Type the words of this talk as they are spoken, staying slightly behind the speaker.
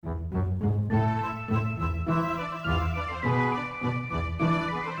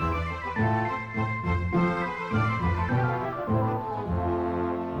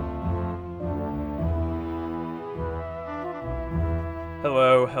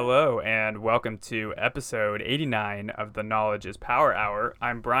Hello, and welcome to episode 89 of the Knowledge is Power Hour.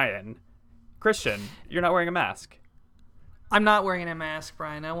 I'm Brian. Kristian, you're not wearing a mask. I'm not wearing a mask,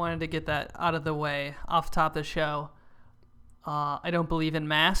 Brian. I wanted to get that out of the way off top of the show. I don't believe in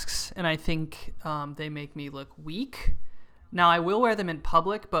masks, and I think they make me look weak. Now, I will wear them in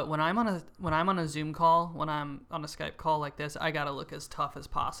public, but when I'm on a Zoom call, when I'm on a Skype call like this, I gotta look as tough as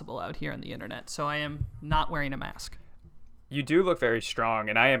possible out here on the internet. So I am not wearing a mask. You do look very strong,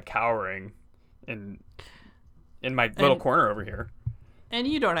 and I am cowering in my little corner over here. And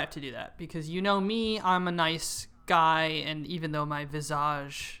you don't have to do that, because you know me, I'm a nice guy, and even though my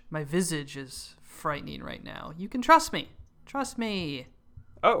visage is frightening right now, you can trust me. Trust me.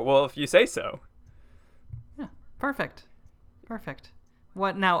 Oh, well, if you say so. Yeah, perfect.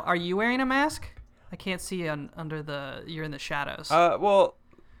 What now? Are you wearing a mask? I can't see you're in the shadows. Well,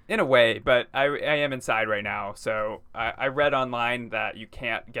 in a way, but I am inside right now. So I read online that you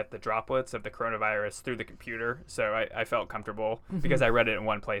can't get the droplets of the coronavirus through the computer. So I felt comfortable because I read it in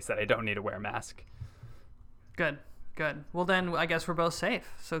one place that I don't need to wear a mask. Good. Well, then I guess we're both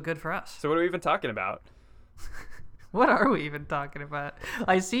safe. So good for us. So what are we even talking about? What are we even talking about?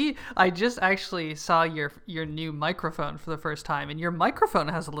 I just actually saw your new microphone for the first time, and your microphone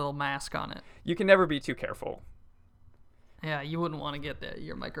has a little mask on it. You can never be too careful. Yeah, you wouldn't want to get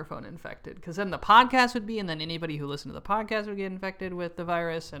your microphone infected, because then the podcast would be, and then anybody who listened to the podcast would get infected with the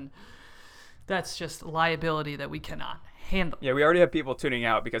virus, and that's just liability that we cannot handle. Yeah, we already have people tuning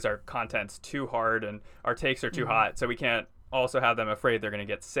out because our content's too hard and our takes are too hot, so we can't also have them afraid they're going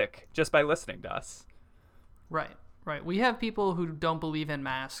to get sick just by listening to us. Right. We have people who don't believe in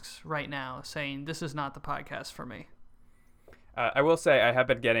masks right now saying this is not the podcast for me. I will say I have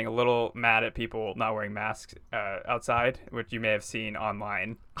been getting a little mad at people not wearing masks outside, which you may have seen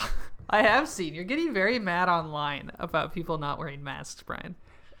online. I have seen. You're getting very mad online about people not wearing masks, Brian.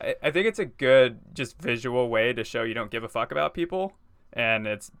 I think it's a good just visual way to show you don't give a fuck about people. And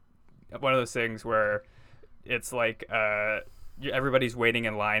it's one of those things where it's like everybody's waiting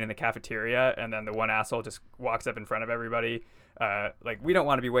in line in the cafeteria, and then the one asshole just walks up in front of everybody. Like, we don't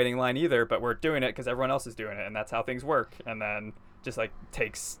want to be waiting in line either, but we're doing it because everyone else is doing it, and that's how things work. And then just like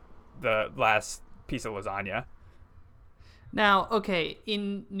takes the last piece of lasagna. Now, okay,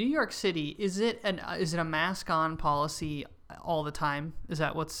 in New York City, is it a mask on policy all the time? Is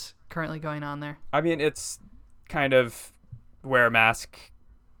that what's currently going on there? I mean, it's kind of wear a mask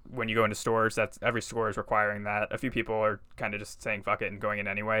when you go into stores. That's every store is requiring that. A few people are kind of just saying fuck it and going in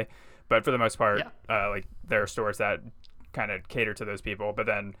anyway, but for the most part, like, there are stores that kind of cater to those people. But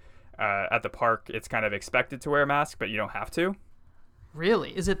then at the park, it's kind of expected to wear a mask, but you don't have to.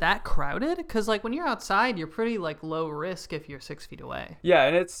 Really? Is it that crowded? Because like when you're outside, you're pretty like low risk if you're 6 feet away. Yeah,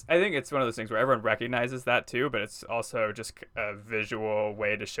 and I think it's one of those things where everyone recognizes that too, but it's also just a visual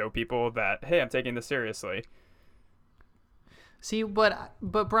way to show people that, hey, I'm taking this seriously. See, but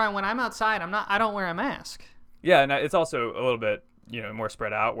Brian, when I'm outside, I don't wear a mask. Yeah, and it's also a little bit, more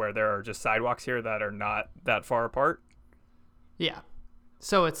spread out, where there are just sidewalks here that are not that far apart. Yeah.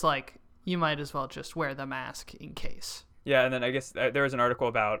 So it's like you might as well just wear the mask in case. Yeah, and then I guess there was an article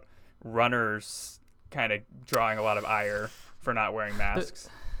about runners kind of drawing a lot of ire for not wearing masks.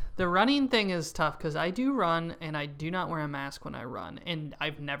 The running thing is tough because I do run, and I do not wear a mask when I run. And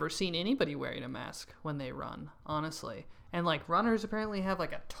I've never seen anybody wearing a mask when they run, honestly. And like runners apparently have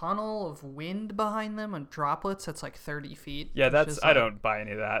like a tunnel of wind behind them and droplets that's like 30 feet. Yeah, I don't buy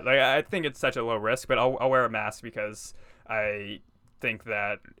any of that. Like, I think it's such a low risk, but I'll wear a mask because I think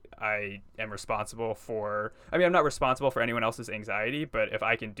that I am responsible for, I'm not responsible for anyone else's anxiety, but if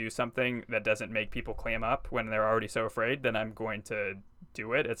I can do something that doesn't make people clam up when they're already so afraid, then I'm going to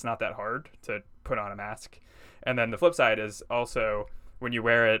do it. It's not that hard to put on a mask. And then the flip side is also when you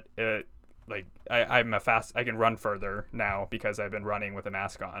wear it, like I can run further now because I've been running with a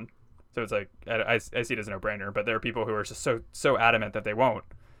mask on. So it's like, I see it as a no-brainer, but there are people who are just so adamant that they won't.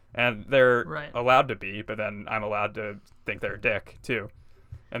 And they're allowed to be, but then I'm allowed to think they're a dick too.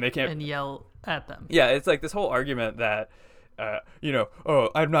 And they can't. And yell at them. Yeah, it's like this whole argument that, oh,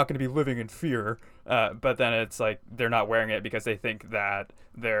 I'm not going to be living in fear. But then it's like they're not wearing it because they think that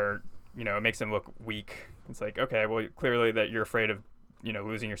they're, it makes them look weak. It's like, okay, well, clearly that you're afraid of,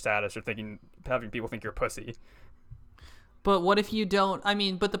 losing your status or having people think you're a pussy. But what if you don't?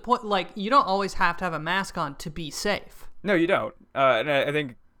 But the point, like, you don't always have to have a mask on to be safe. No, you don't. And I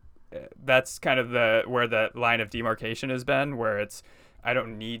think that's kind of where the line of demarcation has been, where it's, I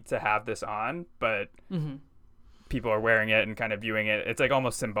don't need to have this on, but people are wearing it and kind of viewing it. It's like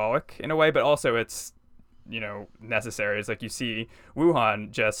almost symbolic in a way, but also it's, necessary. It's like you see Wuhan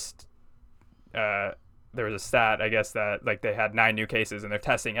just there was a stat, I guess, that like they had 9 new cases and they're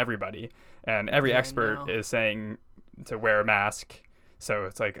testing everybody, and every expert is saying to wear a mask. So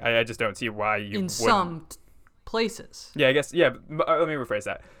it's like I just don't see why you in wouldn't. some places. Yeah, I guess. Yeah, let me rephrase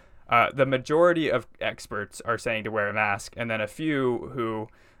that. The majority of experts are saying to wear a mask, and then a few who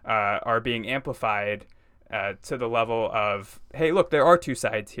are being amplified to the level of, hey, look, there are two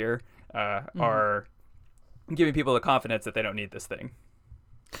sides here, are giving people the confidence that they don't need this thing.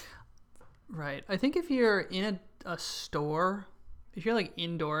 Right. I think if you're in a store, if you're like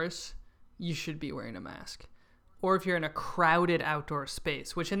indoors, you should be wearing a mask. Or if you're in a crowded outdoor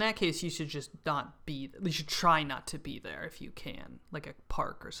space, which in that case you should just not be. You should try not to be there if you can, like a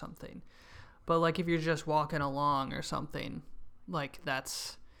park or something. But like if you're just walking along or something, like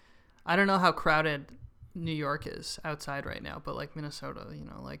that's. I don't know how crowded New York is outside right now, but like Minnesota, you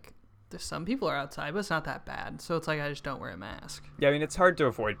know, like there's some people are outside, but it's not that bad. So it's like I just don't wear a mask. Yeah, I mean it's hard to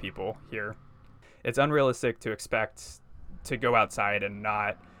avoid people here. It's unrealistic to expect to go outside and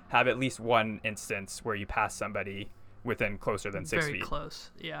not have at least one instance where you pass somebody within closer than 6 feet. Very close.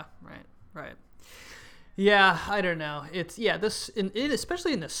 Yeah, right. Yeah, I don't know. It's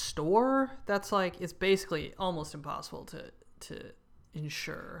especially in the store, that's like it's basically almost impossible to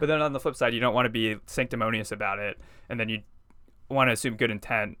ensure. But then on the flip side, you don't want to be sanctimonious about it, and then you want to assume good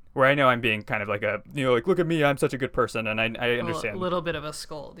intent. Where I know I'm being kind of like like look at me, I'm such a good person, and I understand a little bit of a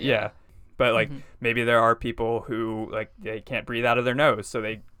scold. Yeah. But like maybe there are people who like they can't breathe out of their nose, so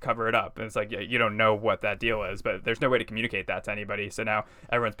they cover it up. And it's like you don't know what that deal is, but there's no way to communicate that to anybody. So now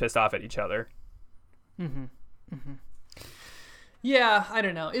everyone's pissed off at each other. Yeah, I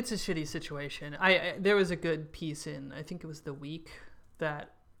don't know. It's a shitty situation. There was a good piece in, I think it was The Week,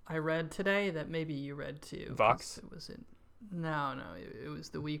 that I read today that maybe you read too. Vox? It was in. No, it was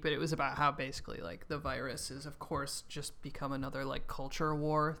The Week, but it was about how basically like the virus is, of course, just become another like culture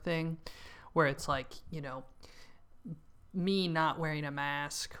war thing, where it's like, you know, me not wearing a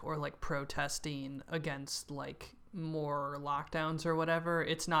mask or like protesting against like more lockdowns or whatever.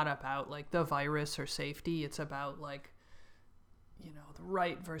 It's not about like the virus or safety. It's about like, you know, the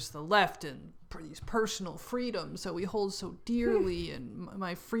right versus the left and these personal freedoms that we hold so dearly, and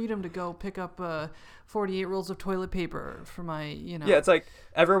my freedom to go pick up 48 rolls of toilet paper for my, you know. Yeah, it's like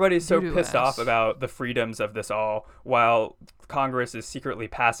everybody's so pissed off about the freedoms of this all, while Congress is secretly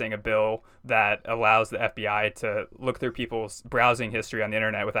passing a bill that allows the FBI to look through people's browsing history on the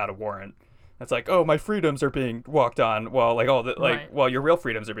internet without a warrant. It's like, oh, my freedoms are being walked on, while like while your real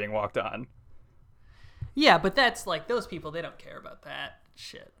freedoms are being walked on. Yeah, but that's like those people, they don't care about that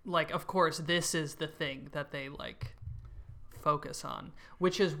shit. Like, of course, this is the thing that they like focus on,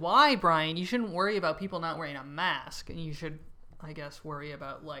 which is why, Brian, you shouldn't worry about people not wearing a mask, and you should, I guess, worry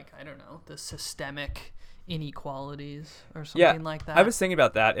about like, I don't know, the systemic inequalities or something like that. I was thinking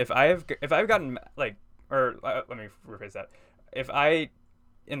about that. If I've gotten like, or let me rephrase that. If I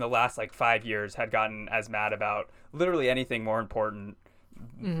in the last like 5 years had gotten as mad about literally anything more important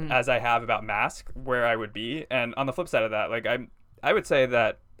as I have about mask, where I would be. And on the flip side of that, like I would say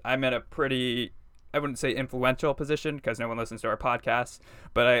that I'm in a pretty, I wouldn't say influential position because no one listens to our podcast,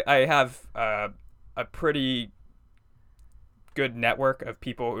 but I have a pretty good network of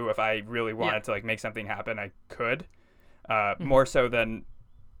people who, if I really wanted to like make something happen, I could, more so than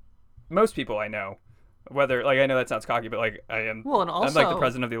most people I know. Whether, like, I know that sounds cocky, but like I'm like the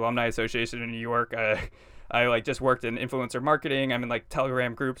president of the Alumni Association in New York. I like just worked in influencer marketing. I'm in like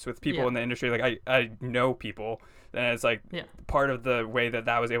Telegram groups with people in the industry. Like I know people, and it's like part of the way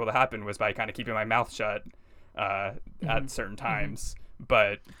that was able to happen was by kind of keeping my mouth shut at certain times.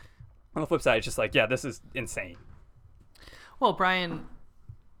 But on the flip side, it's just like, this is insane. Well, Brian,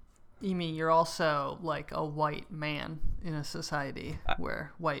 you mean you're also like a white man in a society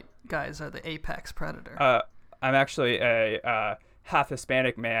where white guys are the apex predator? I'm actually a half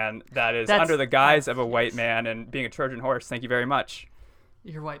Hispanic man that is under the guise of a white man and being a Trojan horse. Thank you very much.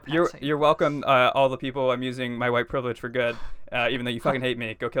 You're white. You're welcome. All the people, I'm using my white privilege for good. Even though you fucking hate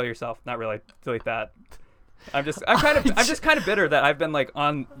me, go kill yourself. Not really. Delete that. I'm just kind of bitter that I've been like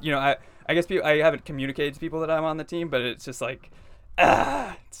on. You know, I guess I haven't communicated to people that I'm on the team, but it's just like,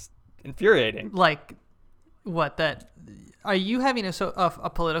 it's infuriating. Like, what? That are you having a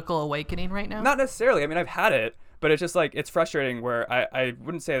political awakening right now? Not necessarily. I mean, I've had it. But it's just like, it's frustrating where I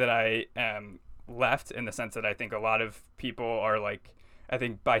wouldn't say that I am left in the sense that I think a lot of people are like, I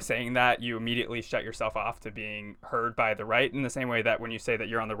think by saying that, you immediately shut yourself off to being heard by the right, in the same way that when you say that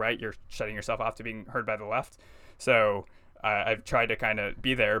you're on the right, you're shutting yourself off to being heard by the left. So I've tried to kind of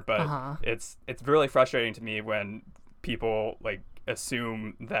be there, but it's really frustrating to me when people like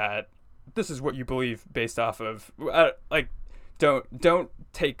assume that this is what you believe based off of, like, don't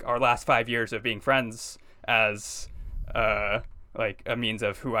take our last 5 years of being friends as like a means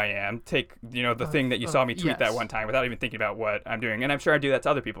of who I am. Take, the thing that you saw me tweet that one time without even thinking about what I'm doing. And I'm sure I do that to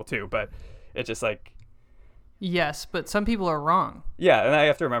other people too, but it's just like, yes, but some people are wrong. yeah, and I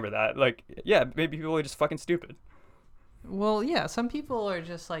have to remember that. Like, yeah, maybe people are just fucking stupid. Well, yeah, some people are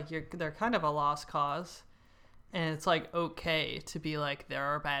just like, they're kind of a lost cause. And it's like okay to be like, there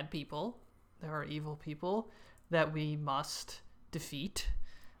are bad people, there are evil people that we must defeat.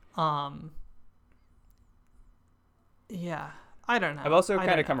 Yeah, I don't know. I've also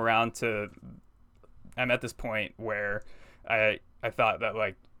kind of come around to, I'm at this point where I thought that,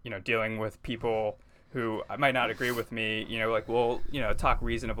 like, dealing with people who might not agree with me, like, we'll, talk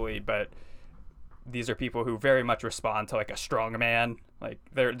reasonably, but these are people who very much respond to, like, a strong man. Like,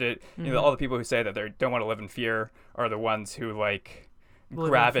 all the people who say that they don't want to live in fear are the ones who, like,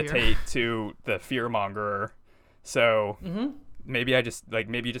 gravitate to the fear mongerer. So maybe you just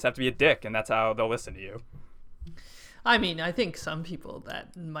have to be a dick, and that's how they'll listen to you. I mean, I think some people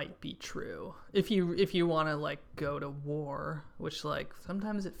that might be true. If you want to, like, go to war, which, like,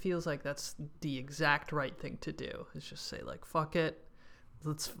 sometimes it feels like that's the exact right thing to do. Is just say, like, fuck it,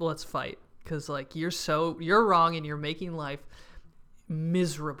 let's fight, because, like, you're wrong and you're making life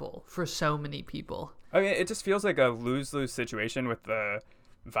miserable for so many people. I mean, it just feels like a lose-lose situation with the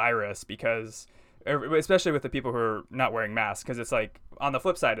virus, because, especially with the people who are not wearing masks, because it's like, on the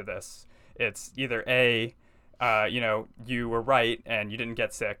flip side of this, it's either A, you were right and you didn't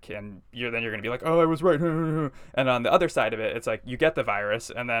get sick, and then you're gonna be like, oh, I was right. And on the other side of it, it's like, you get the virus,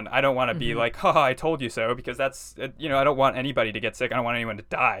 and then I don't want to be like, haha, I told you so, because that's, I don't want anybody to get sick. I don't want anyone to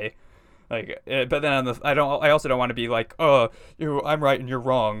die. Like, but then I also don't want to be like, oh, I'm right and you're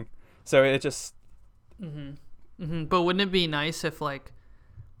wrong. So it just. But wouldn't it be nice if, like,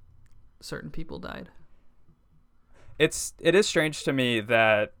 certain people died? It is strange to me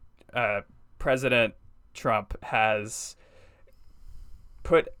that President Trump has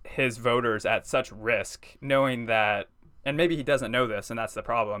put his voters at such risk, knowing that, and maybe he doesn't know this, and that's the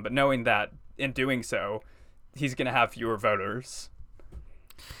problem, but knowing that in doing so, he's going to have fewer voters.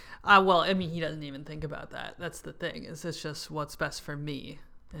 Well, I mean, he doesn't even think about that. That's the thing. It's just what's best for me.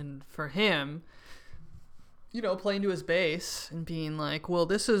 And for him, playing to his base and being like, well,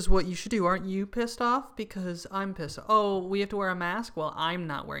 this is what you should do. Aren't you pissed off? Because I'm pissed off. Oh, we have to wear a mask? Well, I'm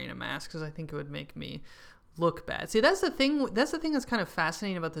not wearing a mask because I think it would make me look bad. See, that's the thing that's kind of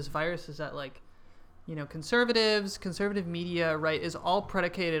fascinating about this virus, is that, like, conservative media, right, is all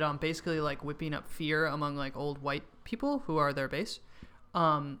predicated on basically, like, whipping up fear among, like, old white people who are their base.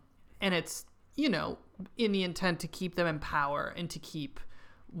 And it's, in the intent to keep them in power and to keep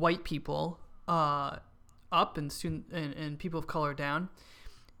white people up and people of color down.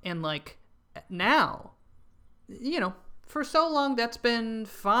 And, like, now, for so long that's been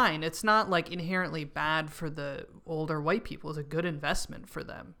fine. It's not, like, inherently bad for the older white people. It's a good investment for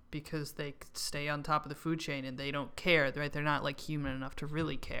them because they stay on top of the food chain and they don't care, right? They're not, like, human enough to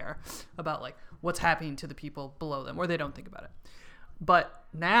really care about, like, what's happening to the people below them, or they don't think about it. But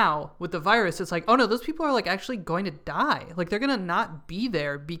now with the virus, it's like, oh no, those people are, like, actually going to die. Like, they're going to not be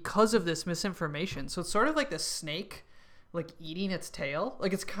there because of this misinformation. So it's sort of like the snake, like, eating its tail.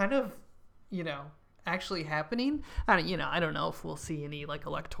 Like, it's kind of, actually happening. I don't know if we'll see any, like,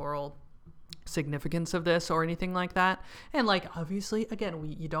 electoral significance of this or anything like that. And, like, obviously, again,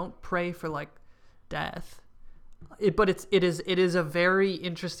 you don't pray for, like, death. But it is a very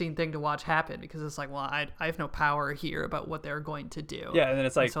interesting thing to watch happen, because it's like, well, I have no power here about what they're going to do. Yeah, and then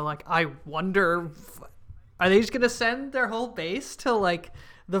it's like, so, like, I wonder, are they just gonna send their whole base to, like,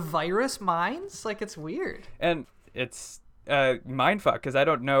 the virus mines? Like, it's weird. And it's mindfuck, because I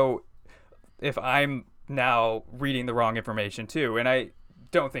don't know if I'm now reading the wrong information too, and I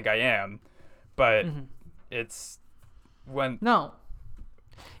don't think I am, but it's when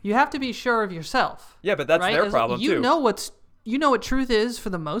you have to be sure of yourself. Yeah, but that's, right? Their problem too. You know what truth is for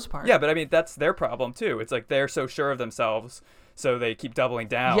the most part. Yeah, but I mean, that's their problem too. It's like, they're so sure of themselves, so they keep doubling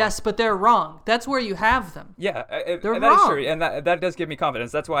down. Yes, but they're wrong. That's where you have them. Yeah, they're and wrong. That is true, and that does give me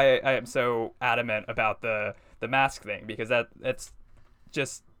confidence. That's why I am so adamant about the mask thing, because that's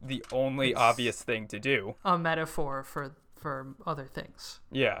just the only obvious thing to do. A metaphor for other things.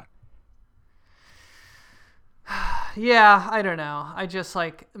 Yeah. Yeah, I don't know. I just,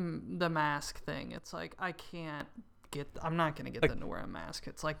 like, the mask thing. It's like, I'm not going to get them to wear a mask.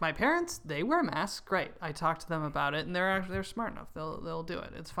 It's like, my parents, they wear masks. Great. I talked to them about it, and they're smart enough. They'll do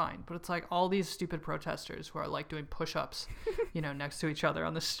it. It's fine. But it's like all these stupid protesters who are, like, doing push-ups, next to each other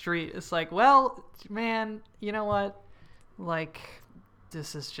on the street. It's like, well, man, you know what? Like,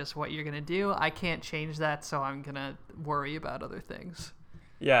 this is just what you're going to do. I can't change that, so I'm going to worry about other things.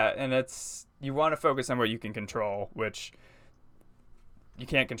 Yeah, and it's you want to focus on what you can control, which you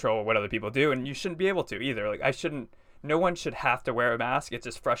can't control what other people do, and you shouldn't be able to either. Like no one should have to wear a mask. It's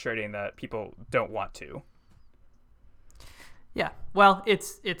just frustrating that people don't want to. Yeah. Well,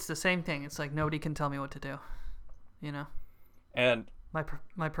 it's the same thing. It's like nobody can tell me what to do, And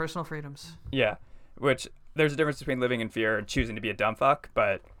my personal freedoms. yeah, which there's a difference between living in fear and choosing to be a dumb fuck,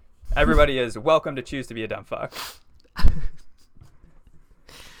 but everybody is welcome to choose to be a dumb fuck.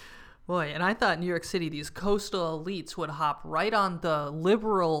 Boy, and I thought New York City, these coastal elites would hop right on the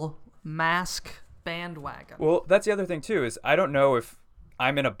liberal mask bandwagon. Well, that's the other thing too, is I don't know if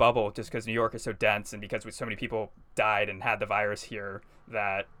I'm in a bubble just because New York is so dense and because so many people died and had the virus here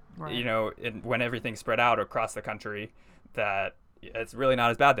that, right. When everything spread out across the country, that it's really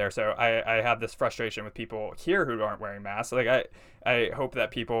not as bad there. So I have this frustration with people here who aren't wearing masks. Like I hope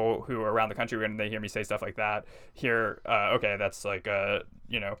that people who are around the country, when they hear me say stuff like that, hear, okay, that's like a,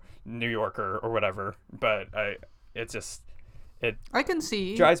 New Yorker or whatever. But I can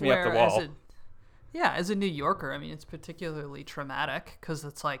see drives me up the wall. As a New Yorker, I mean, it's particularly traumatic because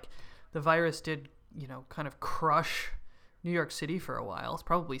it's like the virus did, kind of crush New York City for a while. It's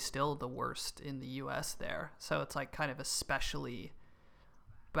probably still the worst in the U.S. there. So it's like kind of especially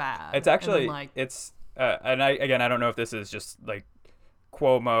bad. It's actually, and I don't know if this is just like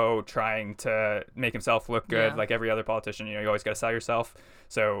Cuomo trying to make himself look good, like every other politician. You always got to sell yourself.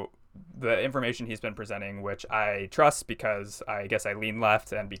 So the information he's been presenting, which I trust because I guess I lean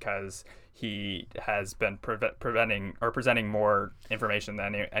left and because he has been presenting more information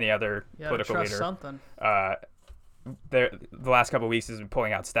than any other political leader. Something. The last couple of weeks has been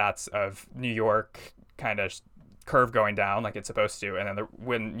pulling out stats of New York kind of curve going down like it's supposed to, and then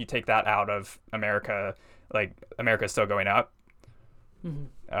when you take that out of America, like America's still going up. Mm-hmm.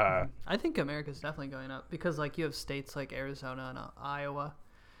 I think America's definitely going up because like you have states like Arizona and Iowa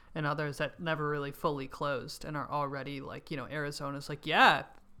and others that never really fully closed and are already like, Arizona's like, yeah,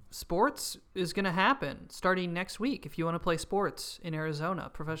 sports is going to happen starting next week. If you want to play sports in Arizona,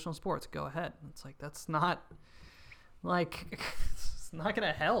 professional sports, go ahead. It's like, that's not like, it's not going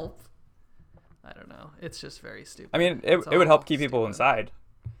to help. I don't know. It's just very stupid. I mean, it would help keep people inside.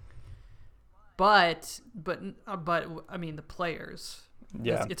 But I mean, the players,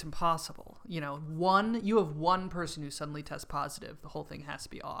 yeah, it's impossible. You have one person who suddenly tests positive, the whole thing has to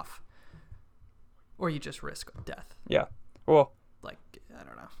be off, or you just risk death. Yeah. Well, like, I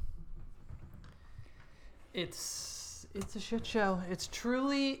don't know. It's a shit show. It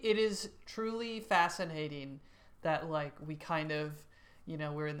is truly fascinating that like we kind of,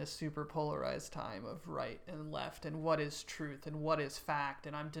 we're in this super polarized time of right and left and what is truth and what is fact,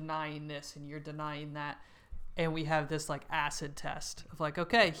 and I'm denying this and you're denying that, and we have this like acid test of like,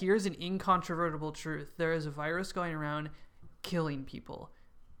 okay, here's an incontrovertible truth. There is a virus going around killing people.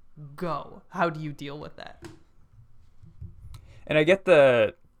 Go. How do you deal with that? And I get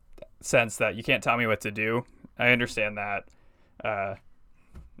the sense that you can't tell me what to do. I understand that.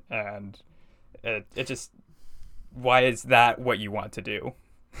 And it just, why is that what you want to do?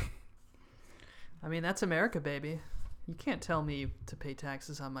 I mean, that's America, baby. You can't tell me to pay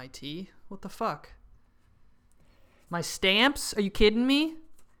taxes on my tea. What the fuck? My stamps? Are you kidding me?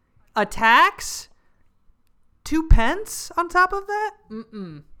 A tax? 2 pence on top of that?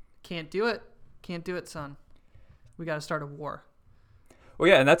 Can't do it. Can't do it, son. We got to start a war. Well,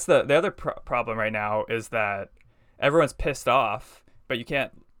 yeah, and that's the other problem right now is that everyone's pissed off, but you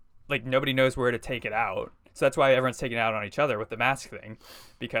can't, like, nobody knows where to take it out. So that's why everyone's taking it out on each other with the mask thing,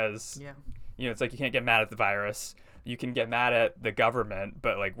 because, it's like you can't get mad at the virus. You can get mad at the government,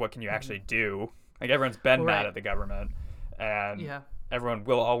 but, like, what can you actually do? Like, everyone's been mad at the government, and everyone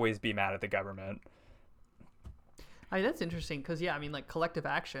will always be mad at the government. I mean, that's interesting because, I mean, like, collective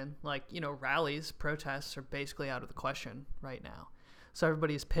action, like, rallies, protests are basically out of the question right now. So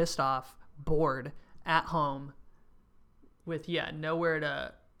everybody's pissed off, bored, at home, with, nowhere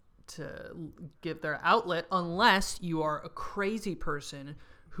to give their outlet unless you are a crazy person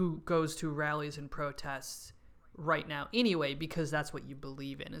who goes to rallies and protests right now anyway, because that's what you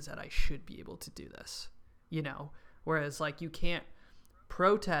believe in, is that I should be able to do this, whereas like you can't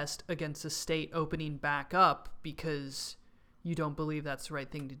protest against the state opening back up because you don't believe that's the right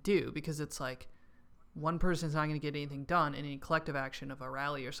thing to do, because it's like one person's not going to get anything done, and any collective action of a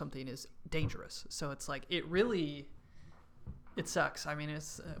rally or something is dangerous. So it's like it sucks. I mean,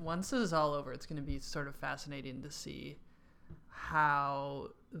 it's once this is all over, it's going to be sort of fascinating to see how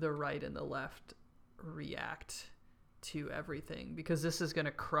the right and the left react to everything, because this is going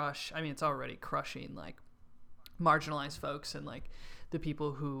to crush. I mean, it's already crushing like marginalized folks and like the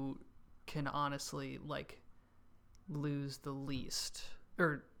people who can honestly like lose the least,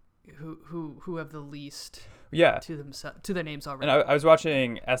 or who have the least Yeah. to themselves, to their names already. And I was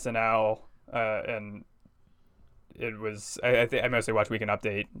watching SNL, and it was I think I mostly watch Weekend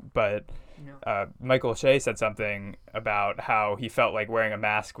Update, but Michael Shea said something about how he felt like wearing a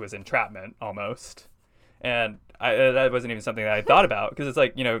mask was entrapment almost, and that wasn't even something that I thought about, because it's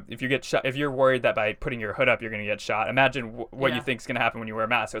like, if you get shot, if you're worried that by putting your hood up you're going to get shot, imagine what you think is going to happen when you wear a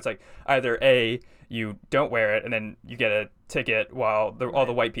mask. So it's like either A, you don't wear it and then you get a ticket while all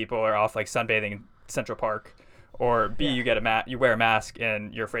the white people are off like sunbathing in Central Park, or B, you get you wear a mask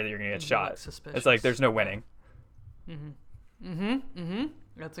and you're afraid that you're going to get shot. It's like there's no winning.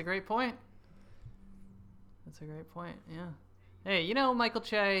 That's a great point. Yeah. Hey, Michael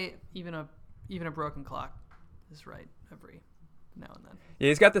Che, even a broken clock is right every now and then. Yeah,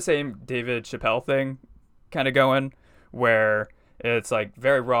 he's got the same David Chappelle thing kind of going, where it's like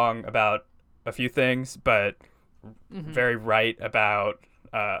very wrong about a few things, but very right about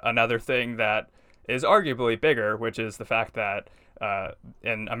another thing that is arguably bigger, which is the fact that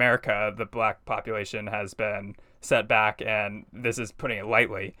in America, the black population has been set back, and this is putting it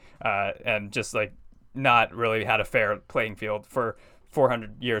lightly, and just like not really had a fair playing field for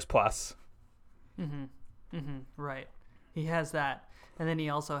 400 years plus. Right. He has that. And then he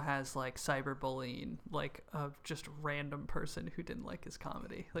also has like cyberbullying, like of just random person who didn't like his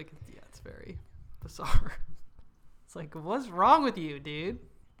comedy. Like, yeah, it's very bizarre. It's like, what's wrong with you, dude?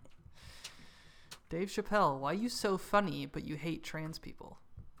 Dave Chappelle, why you so funny but you hate trans people?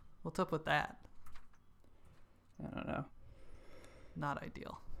 What's up with that? I don't know. Not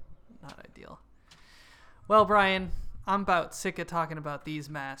ideal. Well, Brian, I'm about sick of talking about these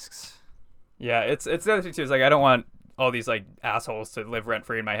masks. Yeah, it's the other thing too. Is like I don't want all these like assholes to live rent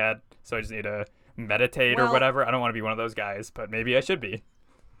free in my head, so I just need to meditate or whatever. I don't want to be one of those guys, but maybe I should be.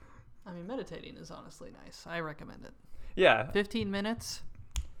 I mean, meditating is honestly nice. I recommend it. Yeah. 15 minutes,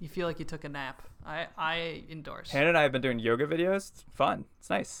 you feel like you took a nap. I endorse. Hannah and I have been doing yoga videos. It's fun.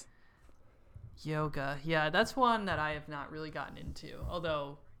 It's nice. Yoga. Yeah, that's one that I have not really gotten into,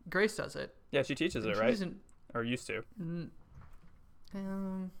 although Grace does it. Yeah, she teaches it, right? Or used to.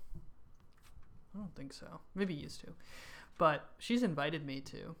 I don't think so. Maybe used to. But she's invited me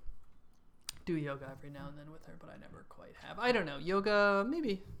to do yoga every now and then with her, but I never quite have. I don't know. Yoga,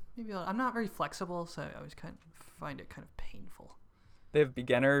 maybe I'm not very flexible, so I always find it kind of painful. They have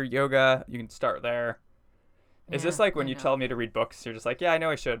beginner yoga. You can start there. Is this like when you tell me to read books, you're just like, yeah, I know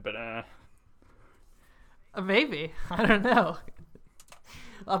I should, but Maybe. I don't know.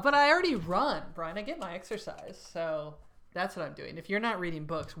 But I already run, Brian. I get my exercise, so that's what I'm doing. If you're not reading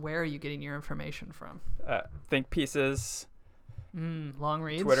books, where are you getting your information from? Think pieces. Long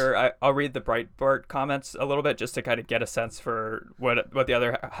reads. Twitter. I'll read the Breitbart comments a little bit just to kind of get a sense for what the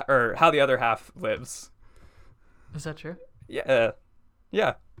other or how the other half lives. Is that true? Yeah.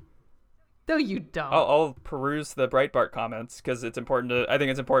 Yeah. No, you don't. I'll peruse the Breitbart comments because it's important to. I think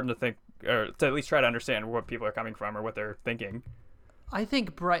it's important to think, or to at least try to understand what people are coming from or what they're thinking. I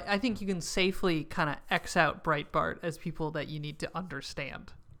think you can safely kind of X out Breitbart as people that you need to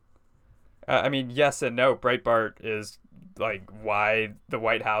understand. I mean, yes and no. Breitbart is like why the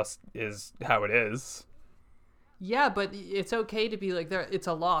White House is how it is. Yeah, but it's okay to be like there. It's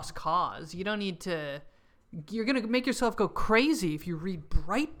a lost cause. You don't need to. You're gonna make yourself go crazy if you read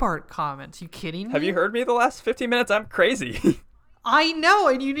Breitbart comments. You kidding me? Have you heard me the last 15 minutes? I'm crazy. I know,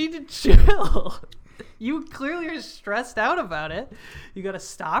 and you need to chill. You clearly are stressed out about it. You got to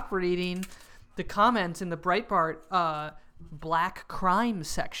stop reading the comments in the Breitbart black crime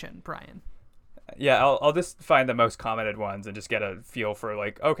section, Brian. Yeah, I'll just find the most commented ones and just get a feel for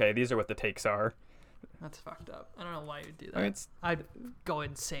like, okay, these are what the takes are. That's fucked up. I don't know why you do that. I mean, I'd go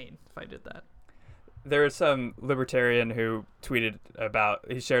insane if I did that. There was some libertarian who tweeted about,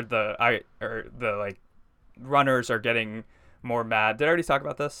 he shared the runners are getting more mad. Did I already talk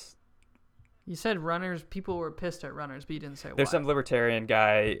about this? You said runners, people were pissed at runners, but you didn't say why. There's some libertarian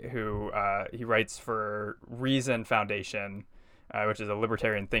guy who he writes for Reason Foundation, which is a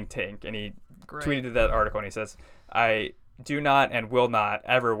libertarian think tank, and he tweeted that article, and he says, I do not and will not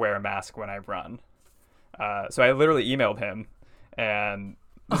ever wear a mask when I run. So I literally emailed him, and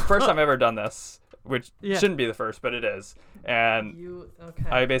it's the first time I've ever done this, which shouldn't be the first, but it is. And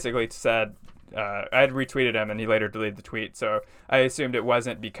I basically said, I had retweeted him, and he later deleted the tweet, so I assumed it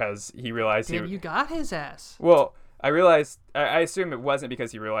wasn't because he realized you got his ass. Well, I assumed it wasn't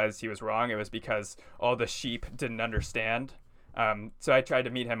because he realized he was wrong. It was because all the sheep didn't understand. So I tried to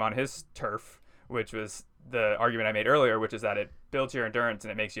meet him on his turf, which was the argument I made earlier, which is that it builds your endurance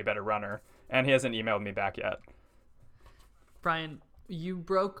and it makes you a better runner. And he hasn't emailed me back yet. Brian, you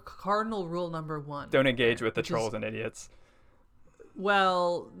broke cardinal rule number 1. Don't engage with the trolls and idiots.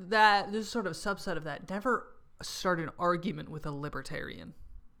 Well, this is sort of a subset of that. Never start an argument with a libertarian.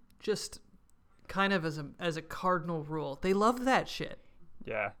 Just kind of as a cardinal rule. They love that shit.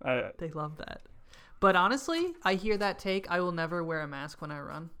 Yeah. They love that. But honestly, I hear that take. I will never wear a mask when I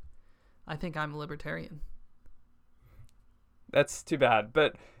run. I think I'm a libertarian. That's too bad.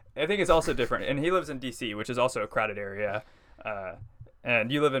 But I think it's also different. And he lives in D.C., which is also a crowded area.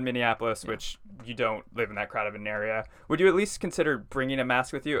 And you live in Minneapolis, which you don't live in that crowded of an area. Would you at least consider bringing a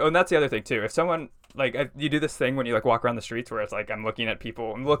mask with you? Oh, and that's the other thing, too. If someone, you do this thing when you, walk around the streets where it's I'm looking at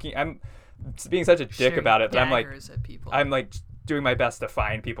people. I'm being such a dick about it that I'm doing my best to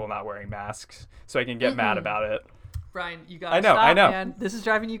find people not wearing masks so I can get mad about it. Brian, you gotta stop, I know. Man. This is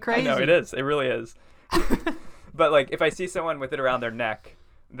driving you crazy. I know, it is. It really is. But, if I see someone with it around their neck,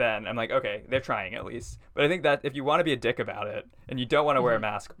 then I'm okay, they're trying at least. But I think that if you want to be a dick about it and you don't want to wear a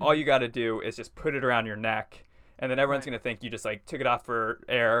mask, all you got to do is just put it around your neck, and then everyone's going to think you just took it off for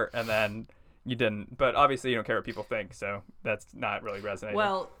air and then you didn't. But obviously you don't care what people think, so that's not really resonating.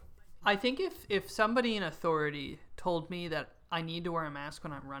 Well, I think if somebody in authority told me that I need to wear a mask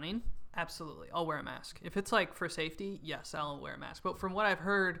when I'm running, absolutely, I'll wear a mask. If it's for safety, yes, I'll wear a mask. But from what I've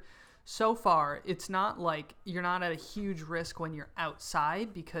heard so far, it's not you're not at a huge risk when you're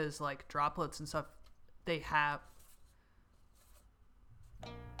outside because droplets and stuff they have.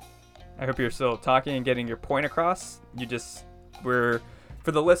 I hope you're still talking and getting your point across. For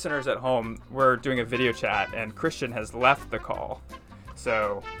the listeners at home, we're doing a video chat and Kristian has left the call.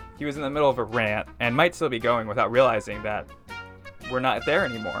 So he was in the middle of a rant and might still be going without realizing that we're not there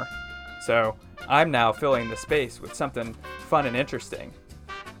anymore. So I'm now filling the space with something fun and interesting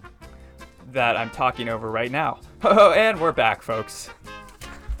that I'm talking over right now. And we're back, folks.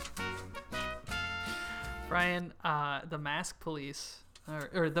 Brian, the mask police,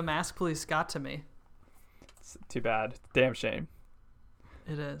 or the mask police got to me. It's too bad. Damn shame.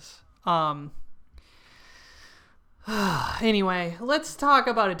 It is. Anyway, let's talk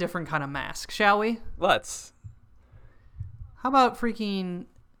about a different kind of mask, shall we? Let's. How about freaking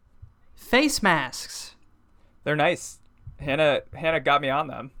face masks? They're nice. Hannah got me on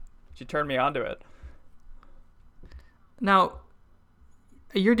them. She turned me onto it. Now,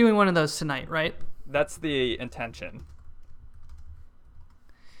 you're doing one of those tonight, right? That's the intention.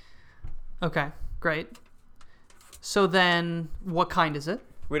 Okay, great. So then, what kind is it?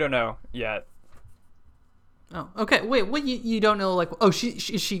 We don't know yet. Oh, okay. Wait, what? You don't know? Is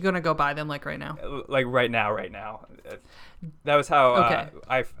she gonna go buy them right now? Right now. That was how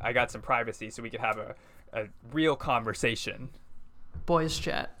okay. I got some privacy so we could have a real conversation. Boys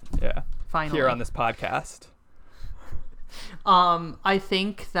chat. Yeah. Finally. Here on this podcast. I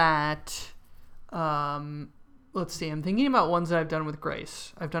think that, let's see, I'm thinking about ones that I've done with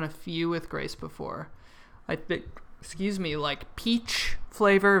Grace. I've done a few with Grace before. I think, peach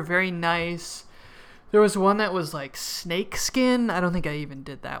flavor, very nice. There was one that was snake skin. I don't think I even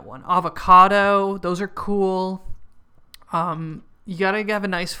did that one. Avocado. Those are cool. You gotta have a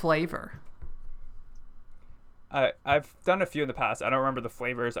nice flavor. I've done a few in the past. I don't remember the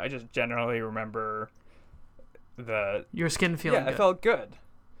flavors. I just generally remember your skin feeling good. I felt good.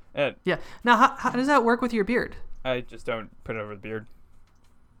 And yeah. Now, how does that work with your beard? I just don't put it over the beard.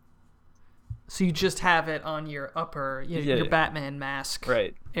 So you just have it on your upper, your Batman mask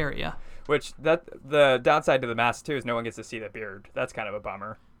area. Which the downside to the mask too is no one gets to see the beard. That's kind of a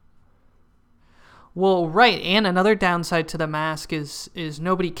bummer. Well, right, and another downside to the mask is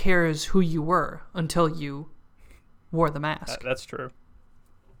nobody cares who you were until you wore the mask. That's true.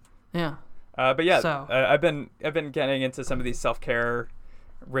 Yeah. But yeah, so, I've been getting into some of these self-care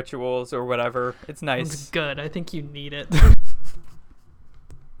rituals or whatever. It's nice. It's good. I think you need it.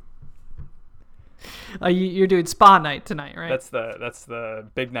 You're doing spa night tonight, right? That's the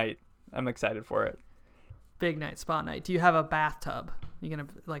big night. I'm excited for it. Big night, spa night. Do you have a bathtub? You gonna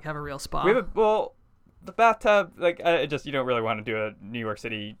have a real spa? The bathtub, you don't really want to do a New York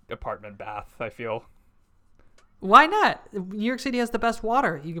City apartment bath, I feel. Why not? New York City has the best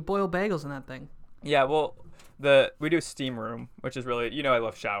water. You can boil bagels in that thing. Yeah, well, we do a steam room, which is really, I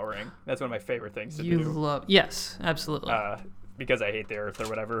love showering. That's one of my favorite things to do. Yes, absolutely. Because I hate the earth or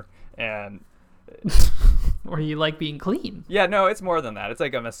whatever, and or you like being clean. Yeah, no, it's more than that. It's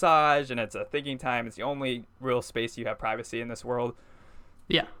like a massage, and it's a thinking time. It's the only real space you have privacy in this world.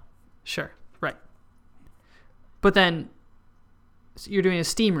 Yeah, sure, right. But then you're doing a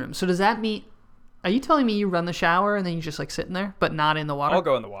steam room. So does that mean, are you telling me you run the shower and then you just sit in there, but not in the water? I'll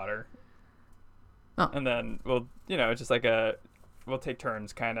go in the water. Oh. And then we'll, it's just we'll take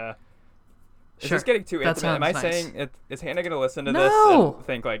turns kind of. Is sure. this getting too that intimate? Am I nice. saying, is Hannah going to listen to this and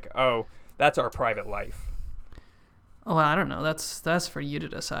think oh, that's our private life? Oh, I don't know. That's for you to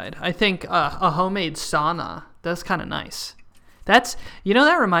decide. I think a homemade sauna, that's kind of nice. That's,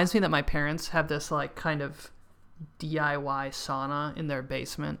 that reminds me that my parents have this like kind of DIY sauna in their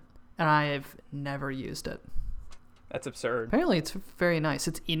basement, and I have never used it. That's absurd. Apparently, it's very nice.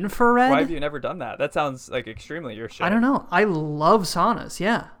 It's infrared. Why have you never done that? That sounds like extremely your shit. I don't know. I love saunas.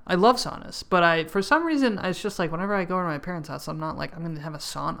 Yeah, I love saunas. But for some reason, it's just like whenever I go to my parents' house, I'm not like, I'm going to have a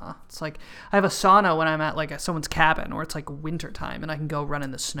sauna. It's like I have a sauna when I'm at like someone's cabin or it's like winter time and I can go run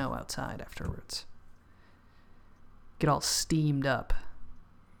in the snow outside afterwards. Get all steamed up.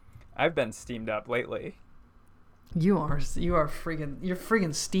 I've been steamed up lately. You're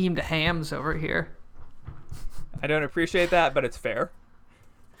freaking steamed hams over here. I don't appreciate that, but it's fair.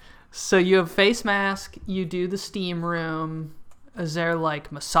 So you have face mask, you do the steam room. Is there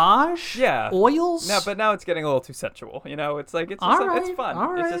like massage? Yeah. Oils? No, but now it's getting a little too sensual. It's like it's fun.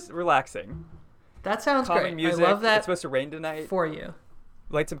 All right. It's just relaxing. That sounds Calming great. music. I love that. It's supposed to rain tonight. For you.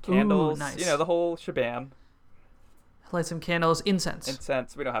 Light some candles. Ooh, nice. The whole shebang. Light some candles. Incense.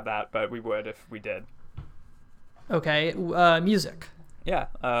 Incense. We don't have that, but we would if we did. Okay. Music. Yeah.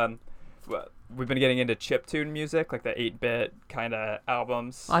 We've been getting into chiptune music, like the 8-bit kind of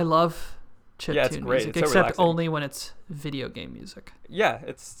albums. I love chiptune great. music, It's so except relaxing. only when it's video game music. Yeah,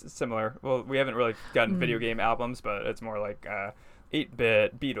 it's similar. Well, we haven't really gotten video game albums, but it's more like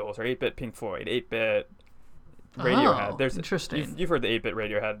 8-bit Beatles or 8-bit Pink Floyd, 8-bit Radiohead. Oh, interesting. You've heard the 8-bit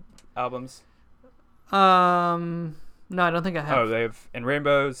Radiohead albums? No, I don't think I have. Oh, they have In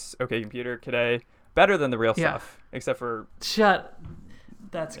Rainbows, OK Computer, Today. Better than the real stuff, except for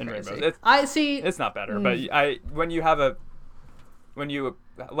That's In crazy. Rainbows. I see. It's not better, but when you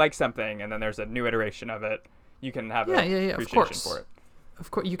like something and then there's a new iteration of it, you can have appreciation for it.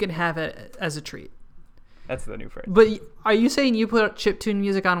 Of course, you can have it as a treat. That's the new phrase. But are you saying you put chiptune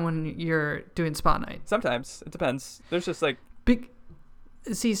music on when you're doing spa night? Sometimes. It depends. There's just like...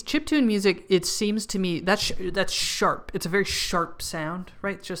 See, chiptune music, it seems to me, that's sharp. It's a very sharp sound,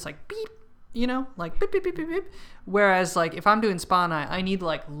 right? It's just like beep, like beep, beep, beep, beep, beep. Whereas, like, if I'm doing spa night, I need,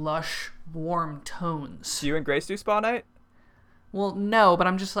 like, lush, warm tones. Do you and Grace do spa night? Well, no, but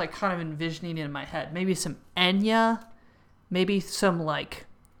I'm just, like, kind of envisioning it in my head. Maybe some Enya, maybe some, like,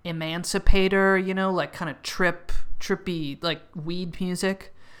 Emancipator, like, kind of trippy, like, weed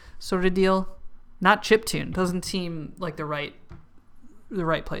music sort of deal. Not chiptune. Doesn't seem like the right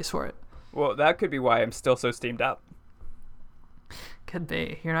place for it. Well, that could be why I'm still so steamed up. Could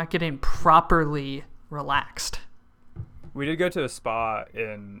be. You're not getting properly relaxed. We did go to a spa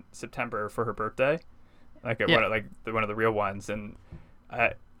in September for her birthday, one of the real ones, and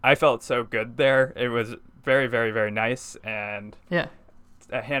I felt so good there. It was very, very, very nice, and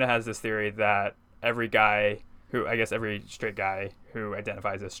Hannah has this theory that every straight guy who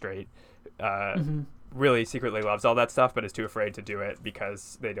identifies as straight really secretly loves all that stuff, but is too afraid to do it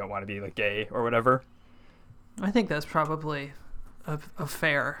because they don't want to be like gay or whatever. I think that's probably a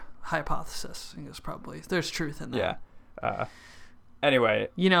fair hypothesis. I think there's truth in that. Yeah. Anyway,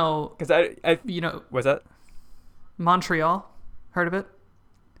 because was that Montreal? Heard of it?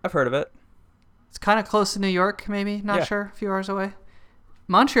 I've heard of it. It's kind of close to New York, maybe. Not sure. A few hours away.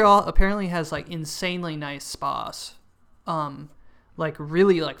 Montreal apparently has like insanely nice spas, like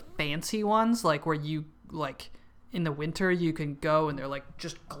really like fancy ones, like where you like in the winter you can go and they're like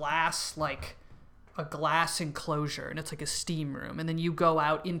just glass, like a glass enclosure, and it's like a steam room, and then you go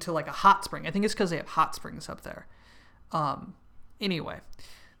out into like a hot spring. I think it's because they have hot springs up there. Anyway,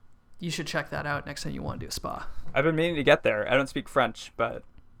 you should check that out next time you want to do a spa. I've been meaning to get there. I don't speak French, but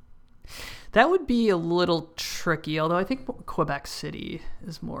that would be a little tricky, although I think Quebec City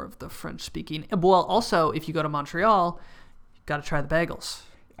is more of the French speaking. Well, also if you go to Montreal, you got to try the bagels.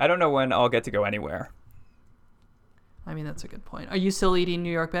 I don't know when I'll get to go anywhere. I mean, that's a good point. Are you still eating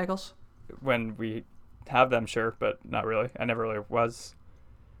New York bagels? When we have them, sure, but not really. I never really was.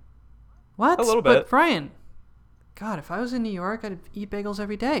 What? A little bit. But Brian, God, if I was in New York, I'd eat bagels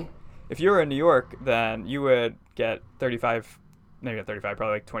every day. If you were in New York, then you would get 35, maybe not 35,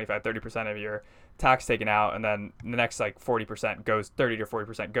 probably like 25, 30% of your tax taken out, and then the next like 40% goes, 30 to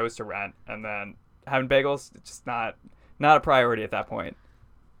 40% goes to rent, and then having bagels, it's just not a priority at that point.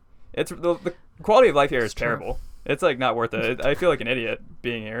 It's the quality of life here is terrible. It's like not worth it. I feel like an idiot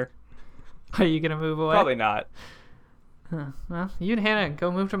being here. Are you gonna move away? Probably not. Huh. Well, you and Hannah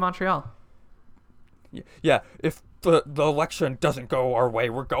go move to Montreal. Yeah, if the election doesn't go our way,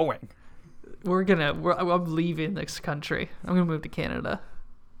 we're going. I'm leaving this country. I'm gonna move to Canada.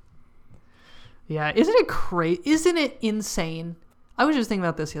 Yeah, isn't it great? Isn't it insane? I was just thinking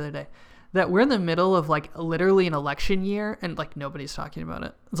about this the other day, that we're in the middle of like literally an election year and like nobody's talking about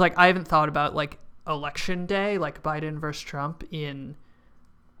it. It's like I haven't thought about like election day, like Biden versus Trump, in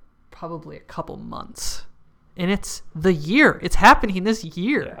probably a couple months. And it's the year. It's happening this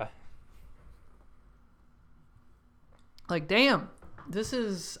year. Yeah. Like, damn. This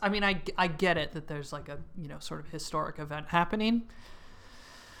is, I mean, I get it that there's like a, sort of historic event happening.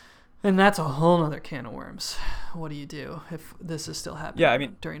 And that's a whole nother can of worms. What do you do if this is still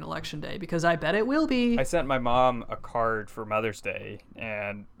happening during election day? Because I bet it will be. I sent my mom a card for Mother's Day,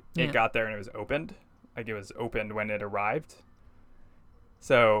 and it got there and it was opened. Like, it was opened when it arrived.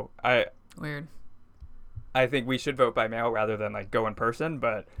 So Weird. I think we should vote by mail rather than like go in person,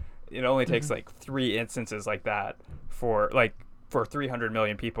 but it only takes like 3 instances like that for 300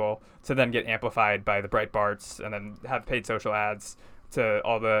 million people to then get amplified by the Breitbarts and then have paid social ads to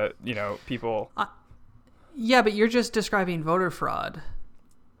all the, people. Yeah, but you're just describing voter fraud.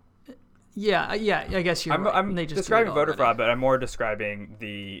 Yeah, I guess you're right. I'm describing voter fraud, but I'm more describing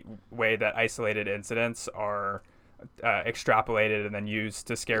the way that isolated incidents are extrapolated and then used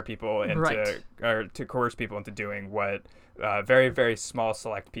to scare people into, or to coerce people into doing what very, very small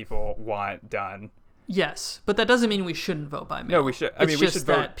select people want done. Yes, but that doesn't mean we shouldn't vote by mail. No, we should. We should vote.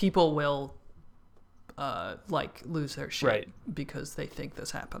 That people will lose their shit because they think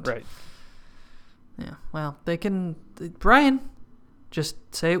this happened. Right. Yeah. Well, they can. Brian, just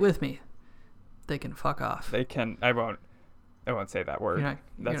say it with me. They can fuck off. They can. I won't say that word.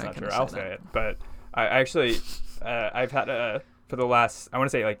 That's not true. I'll say it. But I actually, I've had for the last, I want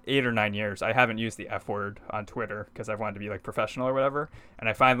to say like 8 or 9 years, I haven't used the F word on Twitter because I've wanted to be like professional or whatever. And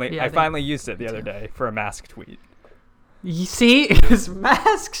I finally used it the other day for a Masc tweet. You see, it's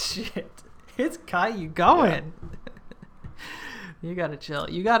Masc shit. It's got you going. Yeah. You gotta chill.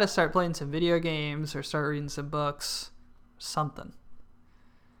 You gotta start playing some video games or start reading some books. Something.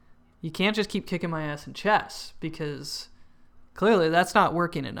 You can't just keep kicking my ass in chess because clearly that's not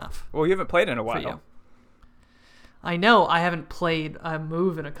working enough. Well, you haven't played in a while. For you. I know I haven't played a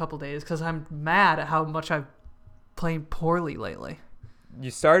move in a couple days because I'm mad at how much I've played poorly lately. You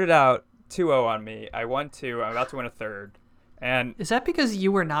started out 2-0 on me. I won 2. I'm about to win a third. And is that because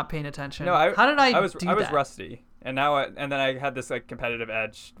you were not paying attention? No, how did I was do that? I was rusty, and then I had this like competitive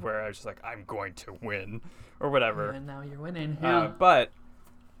edge where I was just like, I'm going to win or whatever. And now you're winning. Yeah. But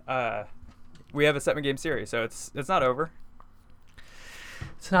we have a 7-game series, so it's not over.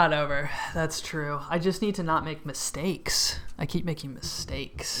 It's not over. That's true. I just need to not make mistakes. I keep making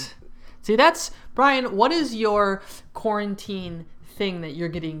mistakes. See, that's Brian. What is your quarantine thing that you're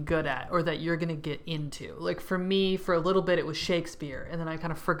getting good at or that you're going to get into? Like for me, for a little bit, it was Shakespeare, and then I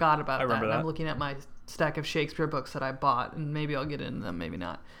kind of forgot about that. Remember that. I'm looking at my stack of Shakespeare books that I bought, and maybe I'll get into them, maybe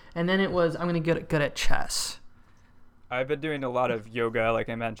not. And then it was I'm going to get good at chess. I've been doing a lot of yoga, like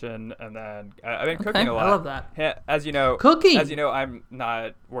I mentioned, and then I've been cooking a lot. I love that. As you know, cooking. As you know, I'm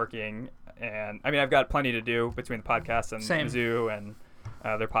not working, and I mean I've got plenty to do between the podcast and Mizzou and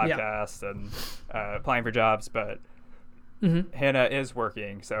their podcast and applying for jobs, but Hannah is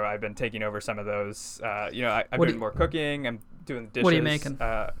working, so I've been taking over some of those. I'm doing more cooking. I'm doing dishes. What are you making?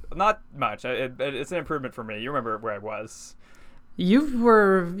 Not much. It's an improvement for me. You remember where I was. You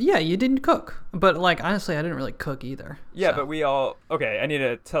didn't cook. But, like, honestly, I didn't really cook either. Yeah, so. But I need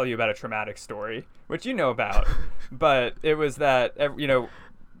to tell you about a traumatic story, which you know about. But it was that,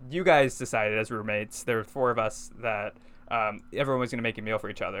 you guys decided as roommates, there were 4 of us, that everyone was going to make a meal for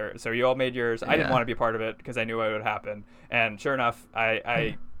each other. So you all made yours. I didn't want to be a part of it because I knew what would happen. And sure enough,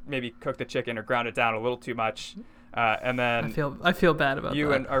 I maybe cooked the chicken or ground it down a little too much. And then I feel bad about you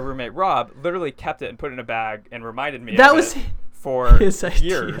that. And our roommate Rob literally kept it and put it in a bag and reminded me that of was it for his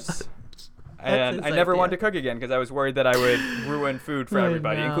years. And I never wanted to cook again because I was worried that I would ruin food for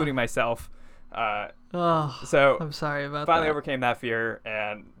everybody, including myself. So I'm sorry about finally that. Overcame that fear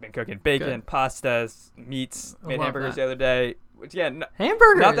and been cooking bacon, pastas, meats, made hamburgers the other day. Which,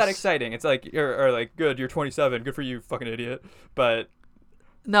 hamburgers, not that exciting. It's like or like good, you're 27, good for you, fucking idiot. But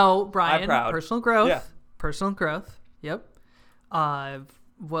no, Brian, I'm proud. Personal growth. Yeah. Personal growth. Yep. I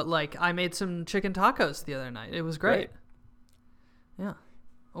made some chicken tacos the other night. It was great. Yeah.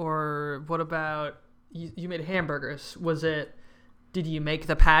 Or what about you made hamburgers? Did you make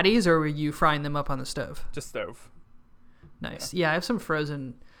the patties or were you frying them up on the stove? Just stove. Nice. Yeah, I have some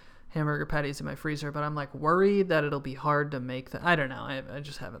frozen hamburger patties in my freezer, but I'm like worried that it'll be hard to make them. I don't know. I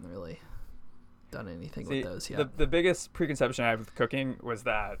just haven't really done anything with those yet. The biggest preconception I had with cooking was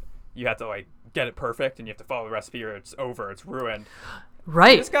that you have to like get it perfect and you have to follow the recipe or it's over, it's ruined.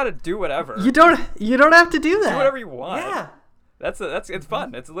 Right. You just got to do whatever. You don't have to do that. Do whatever you want. Yeah. It's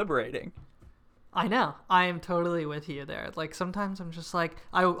fun. It's liberating. I know. I am totally with you there. Like sometimes I'm just like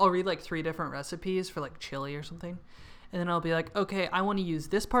I'll read like 3 different recipes for like chili or something, and then I'll be like, okay, I want to use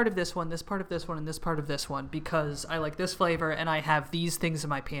this part of this one, this part of this one, and this part of this one because I like this flavor and I have these things in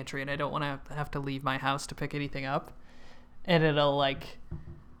my pantry and I don't want to have to leave my house to pick anything up. And it'll like,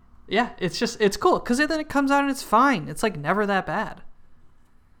 yeah, it's cool because then it comes out and it's fine. It's like never that bad.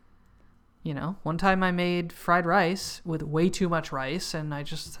 You know, one time I made fried rice with way too much rice and I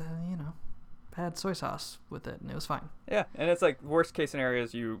just, had soy sauce with it and it was fine. Yeah, and it's like worst case scenario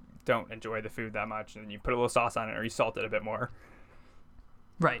is you don't enjoy the food that much and you put a little sauce on it or you salt it a bit more.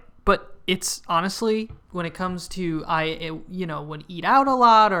 Right. But it's honestly, when it comes to, would eat out a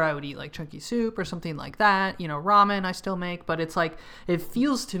lot or I would eat like chunky soup or something like that, ramen I still make, but it's like, it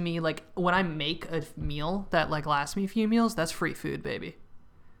feels to me like when I make a meal that like lasts me a few meals, that's free food, baby.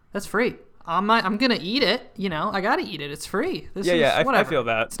 That's free. I'm going to eat it. I got to eat it. It's free. I feel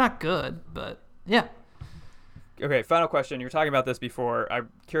that. It's not good, but yeah. Okay, final question. You were talking about this before. I'm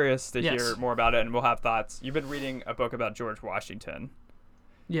curious to hear more about it, and we'll have thoughts. You've been reading a book about George Washington.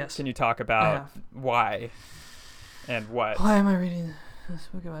 Yes. Can you talk about why and what? Why am I reading this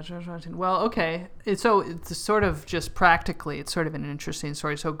book about George Washington? Well, okay. It's sort of just practically, it's sort of an interesting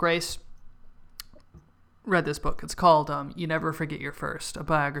story. So Grace read this book. It's called You Never Forget Your First, a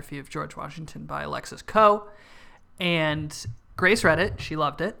biography of George Washington by Alexis Coe. And Grace read it. She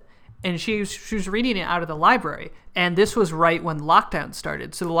loved it. And she was reading it out of the library. And this was right when lockdown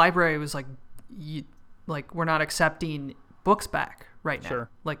started. So the library was like, we're not accepting books back right now. Sure.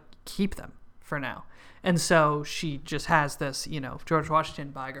 Like, keep them for now. And so she just has this, George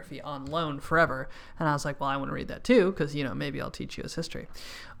Washington biography on loan forever. And I was like, well, I want to read that too, because, maybe I'll teach you his history.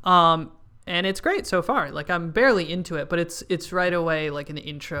 And it's great so far. Like, I'm barely into it, but it's right away, like, in the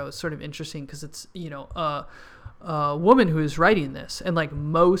intro, sort of interesting because it's, a woman who is writing this. And, like,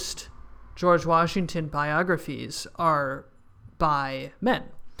 most George Washington biographies are by men.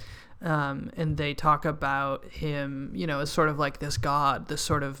 And they talk about him, as sort of like this god, this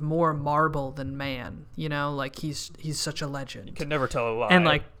sort of more marble than man, like he's such a legend. You can never tell a lie. And,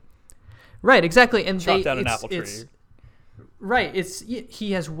 like, right, exactly. And chop down an apple tree. Right,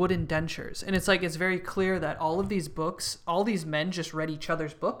 he has wooden dentures, and it's very clear that all of these books, all these men just read each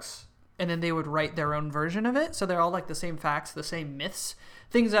other's books, and then they would write their own version of it, so they're all like the same facts, the same myths,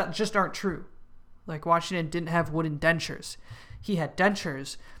 things that just aren't true. Like, Washington didn't have wooden dentures. He had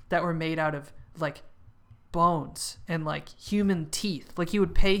dentures that were made out of, like, bones and, like, human teeth. Like, he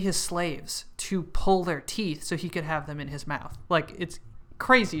would pay his slaves to pull their teeth so he could have them in his mouth. Like, it's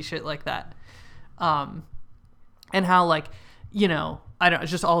crazy shit like that. And how, like, I don't know,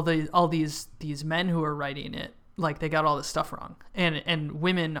 just all these men who are writing it, like, they got all this stuff wrong. And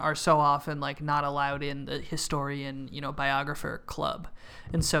women are so often, like, not allowed in the historian, biographer club.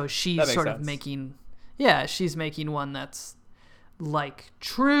 And so she's sort of making, she's making one that's, like,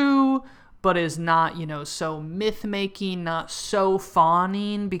 true, but is not, so myth-making, not so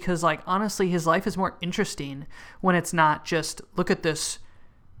fawning, because, like, honestly, his life is more interesting when it's not just, look at this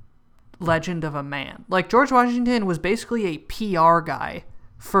legend of a man. Like, George Washington was basically a PR guy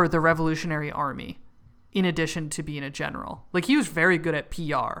for the Revolutionary Army, in addition to being a general. Like, he was very good at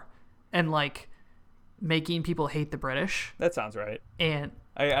PR and, like, making people hate the British. That sounds right. And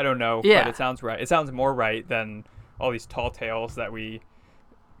I don't know, but it sounds right. It sounds more right than all these tall tales that we,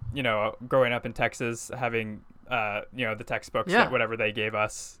 growing up in Texas, having, the textbooks, that whatever they gave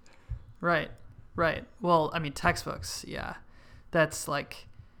us. Right. Well, I mean, textbooks, that's like,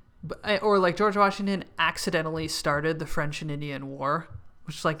 or like George Washington accidentally started the French and Indian War,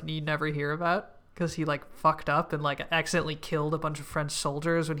 which, like, you never hear about because he, like, fucked up and, like, accidentally killed a bunch of French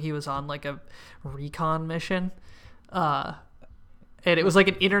soldiers when he was on, like, a recon mission. And it was like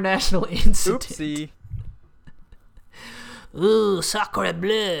an international incident. Oopsie. Ooh, sacre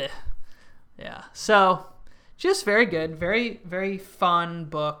bleu. Yeah. So, just very good. Very, very fun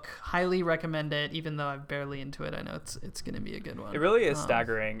book. Highly recommend it, even though I'm barely into it. I know it's going to be a good one. It really is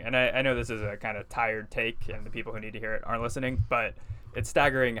staggering. And I know this is a kind of tired take, and the people who need to hear it aren't listening, but it's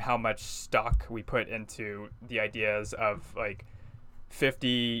staggering how much stock we put into the ideas of, like,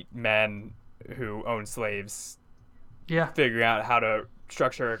 50 men who own slaves figuring out how to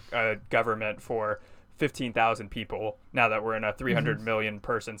structure a government for 15,000 people now that we're in a 300 million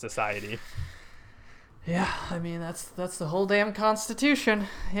person society. Yeah, I mean, that's the whole damn Constitution.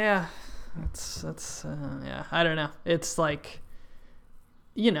 Yeah, that's I don't know. It's like,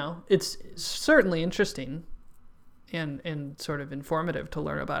 it's certainly interesting and sort of informative to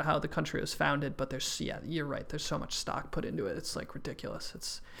learn about how the country was founded, but you're right, there's so much stock put into it. It's, like, ridiculous.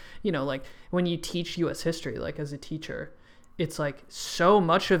 It's, like, when you teach U.S. history, like, as a teacher, it's like so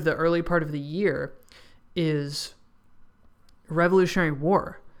much of the early part of the year is Revolutionary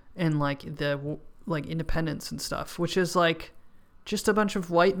War and, like, the like independence and stuff, which is like just a bunch of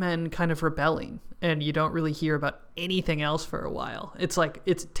white men kind of rebelling, and you don't really hear about anything else for a while. It's like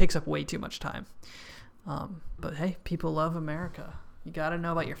it takes up way too much time. But hey, people love America. You got to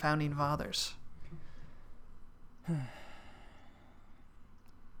know about your founding fathers.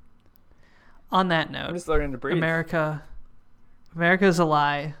 On that note, I'm just learning to breathe. America is a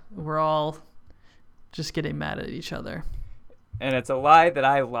lie. We're all just getting mad at each other. And it's a lie that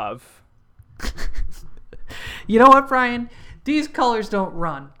I love. You know what, Brian? These colors don't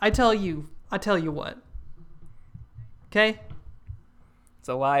run. I tell you what. Okay? It's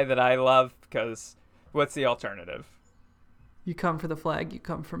a lie that I love because what's the alternative? You come for the flag, you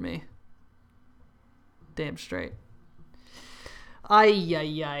come for me. Damn straight.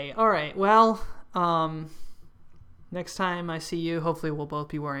 Ay. All right. Well, next time I see you, hopefully we'll both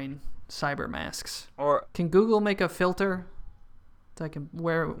be wearing cyber masks. Or can Google make a filter so I can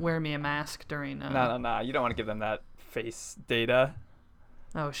wear me a mask during? No. You don't want to give them that face data.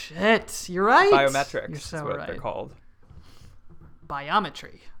 Oh shit! You're right. Biometrics. You're so is what right. they're called.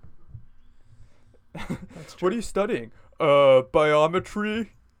 Biometry. That's true. What are you studying? Biometry.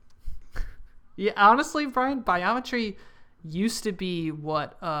 Yeah, honestly, Brian, biometry used to be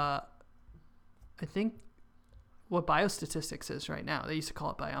what I think what biostatistics is right now. They used to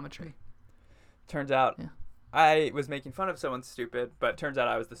call it biometry. Turns out I was making fun of someone stupid, but turns out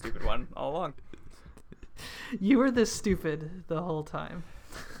I was the stupid one all along. You were this stupid the whole time.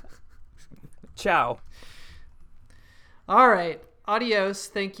 Ciao. All right. Adios.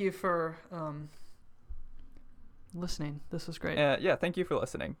 Thank you for listening. This was great. Yeah, thank you for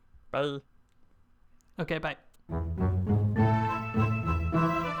listening. Bye. Okay, bye.